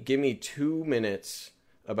 Give me 2 minutes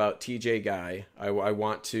about TJ Guy. I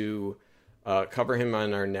want to cover him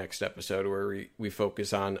on our next episode where we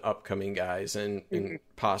focus on upcoming guys and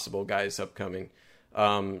possible guys upcoming.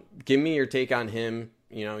 Give me your take on him.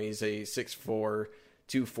 You know, he's a 6'4",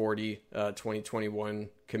 240, 2021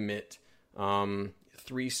 commit.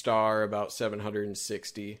 3-star, about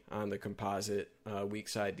 760 on the composite, weak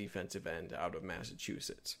side defensive end out of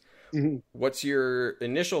Massachusetts. What's your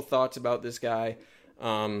initial thoughts about this guy?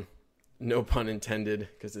 No pun intended,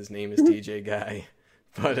 because his name is TJ Guy.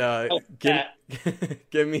 But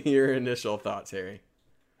give me your initial thoughts, Harry.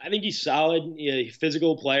 I think he's solid,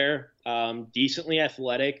 physical player, decently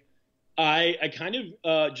athletic. I kind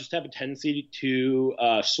of just have a tendency to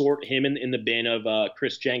sort him in the bin of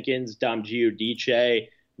Chris Jenkins, Dom Giudice,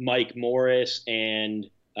 Mike Morris, and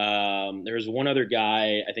there was one other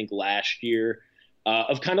guy, I think last year,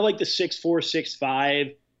 of kind of like the 6'4",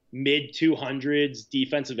 6'5", mid 200s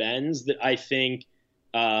defensive ends that I think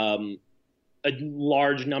a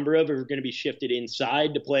large number of are going to be shifted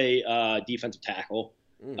inside to play defensive tackle.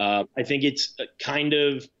 I think it's kind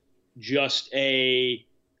of just a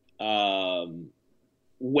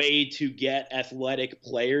way to get athletic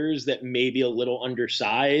players that may be a little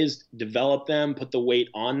undersized, develop them, put the weight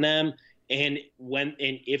on them, and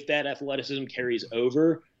if that athleticism carries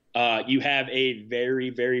over, you have a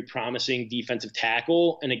very, very promising defensive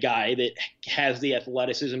tackle and a guy that has the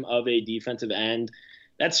athleticism of a defensive end.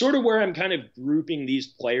 That's sort of where I'm kind of grouping these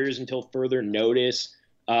players until further notice.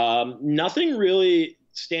 Nothing really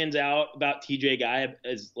stands out about TJ Guy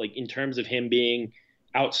as like in terms of him being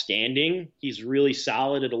outstanding. He's really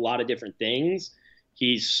solid at a lot of different things.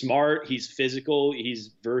 He's smart, he's physical, he's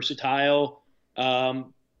versatile,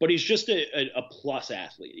 but he's just a plus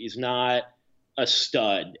athlete. He's not a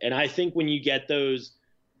stud. And I think when you get those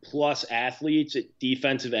plus athletes at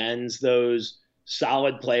defensive ends, those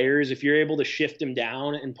solid players, if you're able to shift them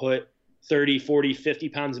down and put 30, 40, 50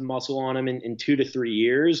 pounds of muscle on them in 2 to 3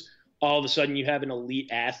 years, all of a sudden you have an elite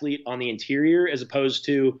athlete on the interior as opposed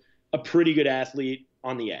to a pretty good athlete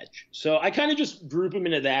on the edge. So I kind of just group him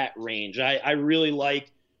into that range. I really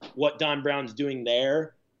like what Don Brown's doing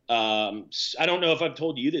there. I don't know if I've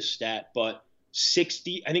told you this stat, but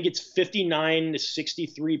I think it's 59 to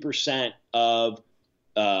 63% of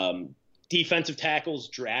defensive tackles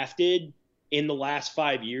drafted in the last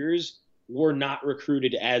 5 years were not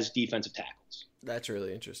recruited as defensive tackles. That's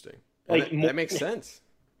really interesting. Like, that makes sense.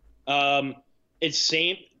 It's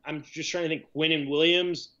same. I'm just trying to think. Quinnen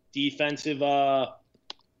Williams, defensive.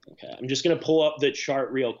 Okay, I'm just gonna pull up the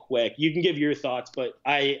chart real quick. You can give your thoughts, but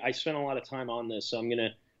I spent a lot of time on this, so I'm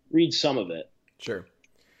gonna read some of it. Sure.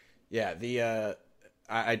 Yeah,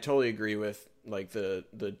 I totally agree with like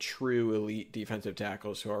the true elite defensive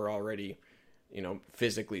tackles who are already,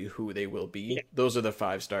 physically who they will be. Yeah. Those are the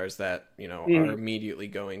 5 stars that, are immediately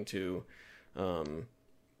going to,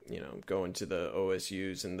 go into the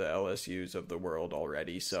OSUs and the LSUs of the world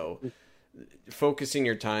already. So focusing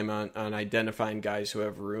your time on identifying guys who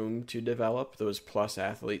have room to develop, those plus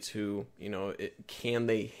athletes who, can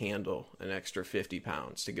they handle an extra 50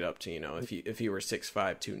 pounds to get up to, if he were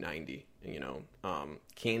 6'5", 290,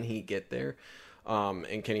 can he get there?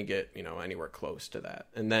 And can he get, anywhere close to that?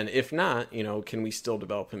 And then if not, can we still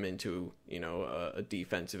develop him into, a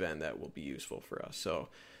defensive end that will be useful for us? So,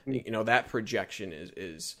 that projection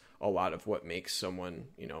is a lot of what makes someone,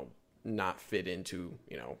 not fit into,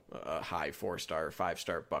 a high 4-star or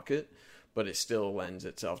 5-star bucket, but it still lends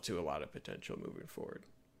itself to a lot of potential moving forward.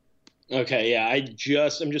 Okay. Yeah.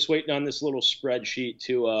 I'm just waiting on this little spreadsheet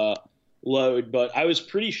to load, but I was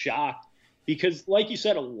pretty shocked because like you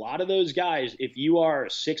said, a lot of those guys, if you are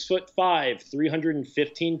 6'5",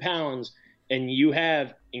 315 pounds, and you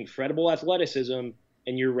have incredible athleticism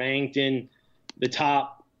and you're ranked in the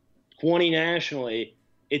top 20 nationally,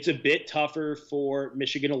 it's a bit tougher for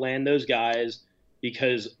Michigan to land those guys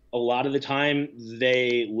because a lot of the time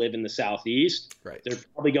they live in the Southeast. Right. They're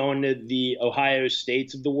probably going to the Ohio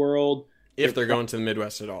States of the world. If they're going to the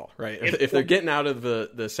Midwest at all, right? If they're getting out of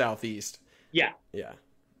the Southeast. Yeah. Yeah.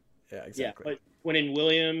 Yeah, exactly. Yeah, but Quinnen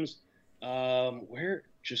Williams,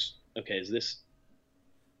 is this?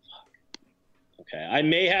 Okay, I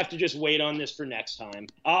may have to just wait on this for next time.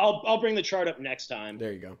 I'll bring the chart up next time.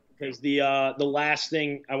 There you go. Because the last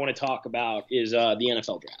thing I want to talk about is the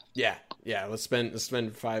NFL draft. Yeah. Let's spend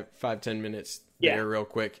 5-10 minutes there real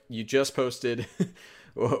quick. You just posted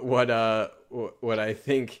what I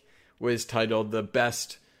think was titled the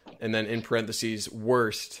best, and then in parentheses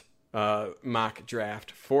worst mock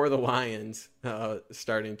draft for the Lions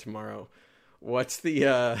starting tomorrow. What's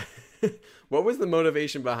the what was the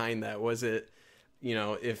motivation behind that? Was it,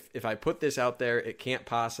 if I put this out there, it can't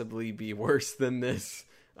possibly be worse than this?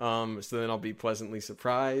 So then I'll be pleasantly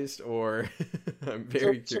surprised, or I'm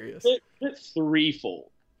very curious. They're threefold.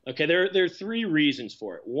 Okay, there are three reasons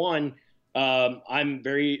for it. One, I'm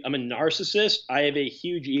a narcissist. I have a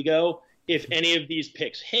huge ego. If any of these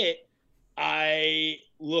picks hit, I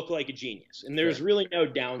look like a genius, and there's really no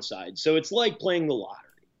downside. So it's like playing the lottery.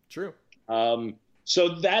 True.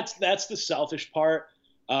 So that's the selfish part.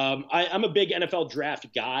 I'm a big NFL draft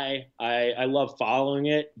guy. I love following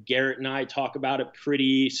it. Garrett and I talk about it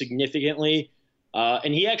pretty significantly.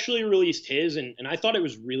 And he actually released his, and I thought it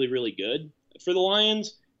was really, really good for the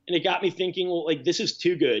Lions. And it got me thinking, well, like, this is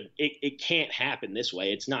too good. It can't happen this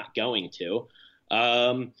way. It's not going to.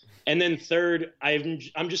 And then third,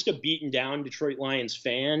 I'm just a beaten down Detroit Lions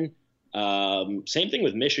fan. Same thing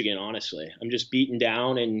with Michigan, honestly. I'm just beaten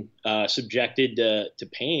down and subjected to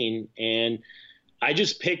pain. And I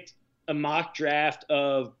just picked a mock draft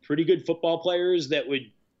of pretty good football players that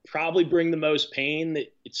would probably bring the most pain,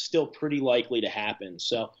 that it's still pretty likely to happen.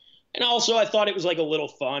 So, and also I thought it was like a little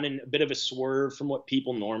fun and a bit of a swerve from what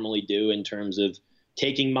people normally do in terms of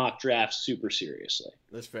taking mock drafts super seriously.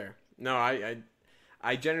 That's fair. No,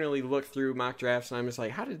 I generally look through mock drafts and I'm just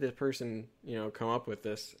like, how did this person, come up with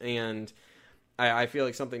this? And I feel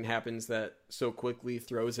like something happens that so quickly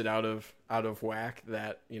throws it out of whack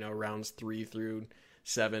that, rounds 3 through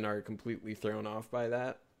 7 are completely thrown off by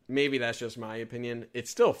that. Maybe that's just my opinion. It's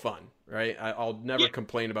still fun, right? I'll never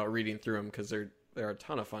complain about reading through them because they're a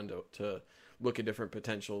ton of fun to look at different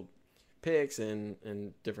potential picks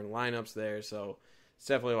and different lineups there. So it's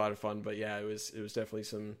definitely a lot of fun. But yeah, it was definitely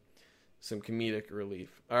some comedic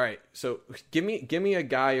relief. All right, so give me a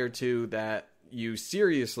guy or two that you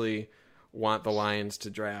seriously want the Lions to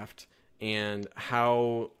draft, and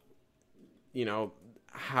how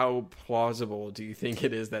plausible do you think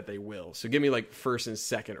it is that they will? So give me like first and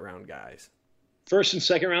second round guys. First and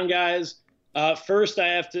second round guys. First, I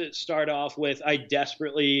have to start off with, I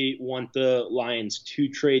desperately want the Lions to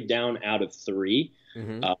trade down out of 3.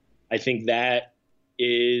 Mm-hmm. I think that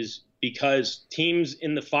is because teams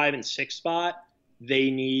in the 5 and 6 spot, they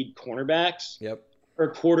need cornerbacks. Yep.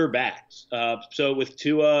 Or quarterbacks. So with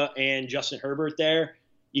Tua and Justin Herbert there,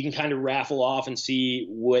 you can kind of raffle off and see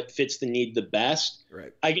what fits the need the best.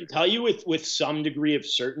 Right. I can tell you with some degree of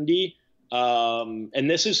certainty, and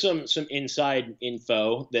this is some inside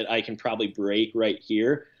info that I can probably break right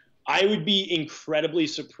here. I would be incredibly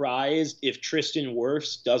surprised if Tristan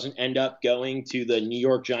Wirfs doesn't end up going to the New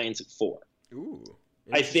York Giants at 4. Ooh.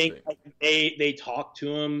 I think they talk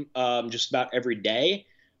to him just about every day.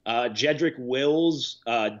 Jedrick Wills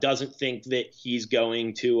doesn't think that he's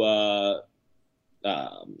going to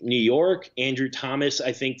New York. Andrew Thomas,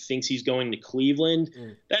 I think, thinks he's going to Cleveland.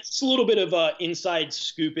 That's a little bit of inside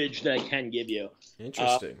scoopage that I can give you.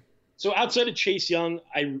 Interesting. So outside of Chase Young,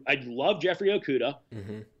 I love Jeffrey Okudah.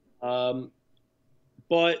 Mm-hmm.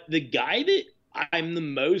 But the guy that I'm the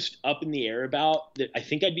most up in the air about, that I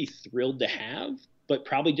think I'd be thrilled to have, but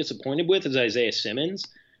probably disappointed with, is Isaiah Simmons.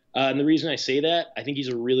 And the reason I say that, I think he's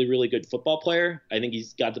a really, really good football player. I think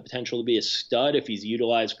he's got the potential to be a stud if he's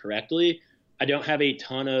utilized correctly. I don't have a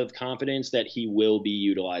ton of confidence that he will be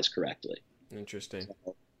utilized correctly. Interesting.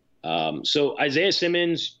 So Isaiah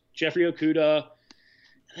Simmons, Jeffrey Okudah,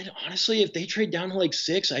 and then honestly, if they trade down to like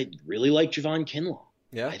 6, I really like Javon Kinlaw.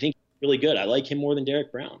 Yeah. I think he's really good. I like him more than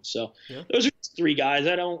Derek Brown. So those are 3 guys.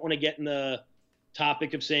 I don't want to get in the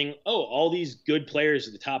topic of saying, all these good players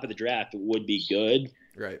at the top of the draft would be good.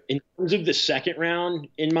 Right. In terms of the second round,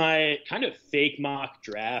 in my kind of fake mock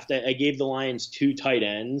draft, I gave the Lions 2 tight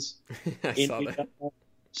ends. I saw that.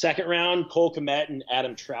 Second round, Cole Kmet and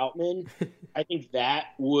Adam Troutman. I think that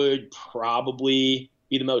would probably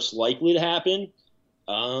be the most likely to happen.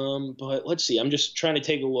 But let's see. I'm just trying to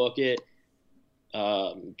take a look at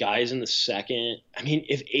guys in the second. I mean,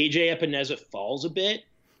 if AJ Epineza falls a bit,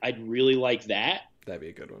 I'd really like that. That'd be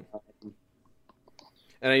a good one.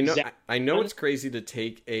 And I know it's crazy to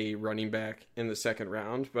take a running back in the second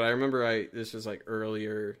round, but I remember this was like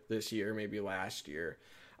earlier this year, maybe last year,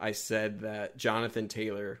 I said that Jonathan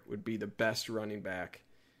Taylor would be the best running back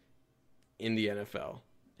in the NFL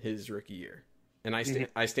his rookie year. And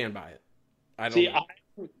I stand by it. I don't See, know.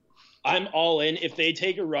 I'm all in. If they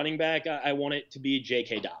take a running back, I want it to be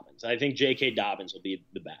J.K. Dobbins. I think J.K. Dobbins will be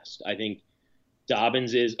the best. I think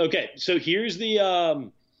Dobbins is okay. So here's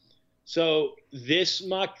the so this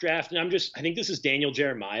mock draft, and I think this is Daniel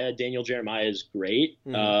Jeremiah. Daniel Jeremiah is great.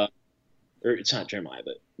 Or it's not Jeremiah,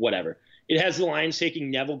 but whatever. It has the Lions taking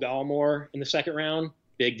Neville Gallimore in the second round,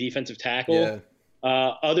 big defensive tackle.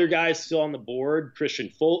 Yeah. Other guys still on the board: Christian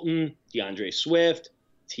Fulton, DeAndre Swift,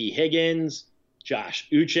 T. Higgins, Josh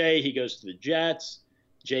Uche. He goes to the Jets.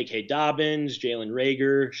 J.K. Dobbins, Jalen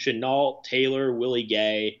Reagor, Chenault, Taylor, Willie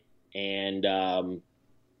Gay, and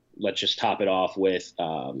let's just top it off with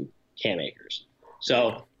Cam Akers.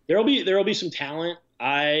 So there'll be some talent.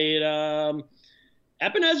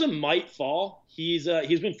 Epineza might fall. He's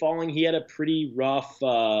been falling. He had a pretty rough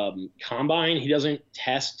combine. He doesn't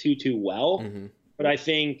test too well, but I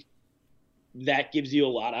think that gives you a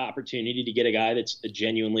lot of opportunity to get a guy that's a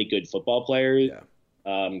genuinely good football player. Yeah.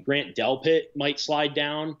 Grant Delpit might slide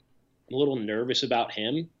down. I'm a little nervous about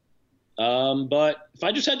him. But if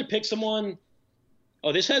I just had to pick someone,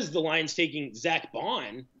 this has the Lions taking Zach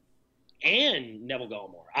Bond and Neville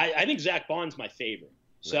Gallimore. I think Zach Bond's my favorite.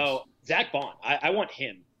 Nice. So Zach Bond, I want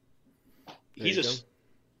him. So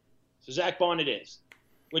Zach Bond it is,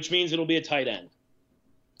 which means it'll be a tight end.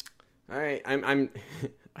 All right,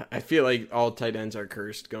 I feel like all tight ends are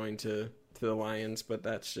cursed going to the Lions, but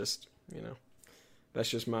that's just that's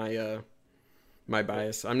just my my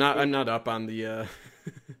bias. I'm not up on the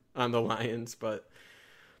on the Lions, but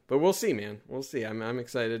we'll see, man. We'll see. I'm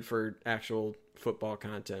excited for actual football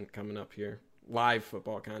content coming up here, live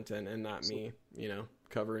football content, and not me,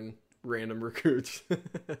 covering random recruits.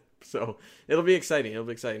 So it'll be exciting.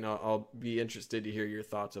 I'll be interested to hear your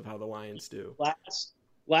thoughts of how the Lions do.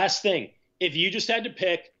 Last thing, if you just had to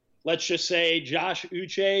pick, let's just say Josh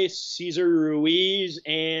Uche, Cesar Ruiz,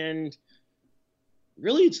 and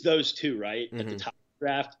really it's those two, right? At the top of the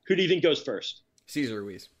draft. Who do you think goes first? Cesar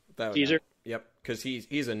Ruiz. Cesar? Yep, because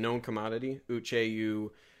he's a known commodity. Uche,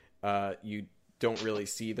 you don't really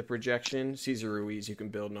see the projection. Cesar Ruiz, you can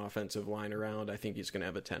build an offensive line around. I think he's going to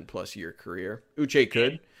have a 10-plus year career. Uche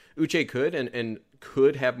could and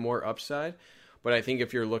could have more upside, but I think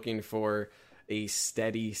if you're looking for a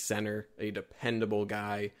steady center, a dependable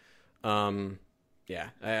guy, I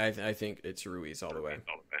think it's Ruiz all the way.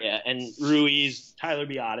 Yeah, and Ruiz, Tyler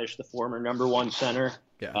Biadasz, the former number one center,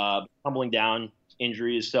 tumbling down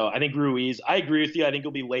injuries. So I think Ruiz, I agree with you. I think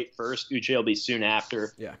he'll be late first. Uche will be soon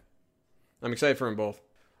after. Yeah. I'm excited for them both.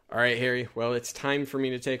 All right, Harry. Well, it's time for me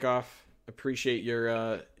to take off. Appreciate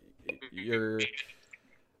your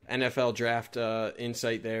NFL draft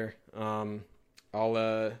insight there.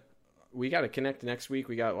 We got to connect next week.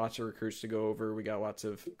 We got lots of recruits to go over. We got lots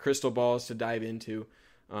of crystal balls to dive into.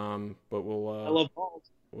 But we'll. I love balls.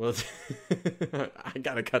 Well, I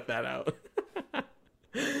gotta cut that out. All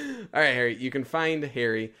right, Harry. You can find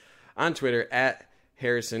Harry on Twitter at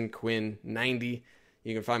HarrisonQuinn90.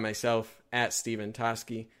 You can find myself at Steven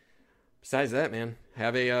Toski. Besides that, man,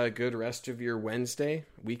 have a good rest of your Wednesday.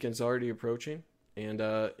 Weekend's already approaching, and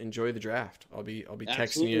enjoy the draft. I'll be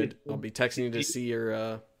texting you. I'll be texting you to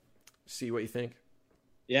see what you think.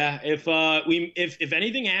 Yeah, if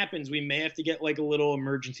anything happens, we may have to get like a little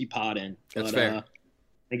emergency pod in. That's fair. I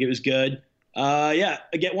think it was good.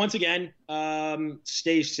 Once again,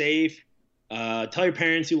 stay safe. Tell your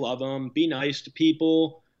parents you love them. Be nice to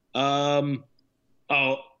people. And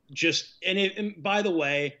by the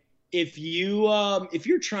way, if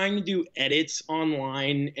you're trying to do edits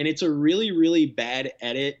online and it's a really, really bad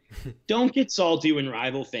edit, don't get salty when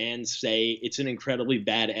rival fans say it's an incredibly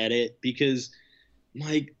bad edit, because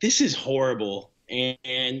like, this is horrible.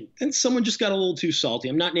 And then someone just got a little too salty.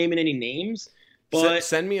 I'm not naming any names, but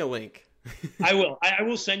send me a link. I will. I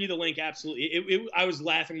will send you the link. Absolutely. I was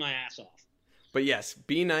laughing my ass off. But yes,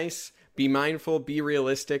 be nice, be mindful, be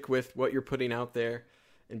realistic with what you're putting out there,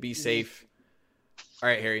 and be safe. All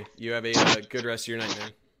right, Harry, you have a good rest of your night,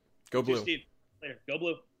 man. Go Blue. Steve. Later. Go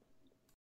Blue.